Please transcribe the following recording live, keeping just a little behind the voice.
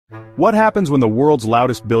What happens when the world's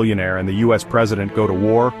loudest billionaire and the US president go to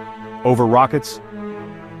war? Over rockets?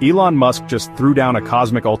 Elon Musk just threw down a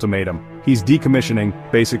cosmic ultimatum. He's decommissioning,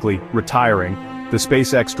 basically retiring, the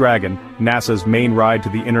SpaceX Dragon, NASA's main ride to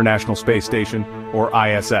the International Space Station, or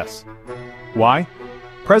ISS. Why?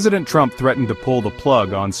 President Trump threatened to pull the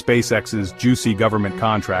plug on SpaceX's juicy government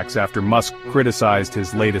contracts after Musk criticized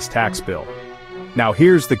his latest tax bill. Now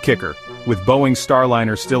here's the kicker. With Boeing's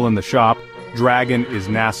Starliner still in the shop, Dragon is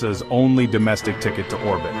NASA's only domestic ticket to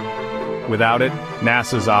orbit. Without it,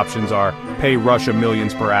 NASA's options are pay Russia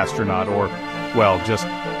millions per astronaut or, well, just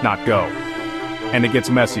not go. And it gets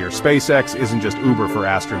messier. SpaceX isn't just Uber for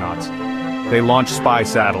astronauts. They launch spy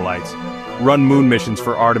satellites, run moon missions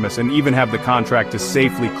for Artemis, and even have the contract to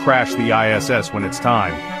safely crash the ISS when it's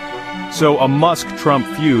time. So a Musk-Trump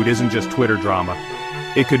feud isn't just Twitter drama.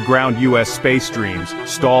 It could ground US space dreams,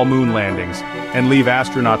 stall moon landings, and leave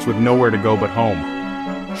astronauts with nowhere to go but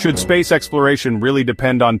home. Should space exploration really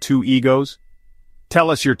depend on two egos? Tell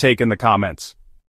us your take in the comments.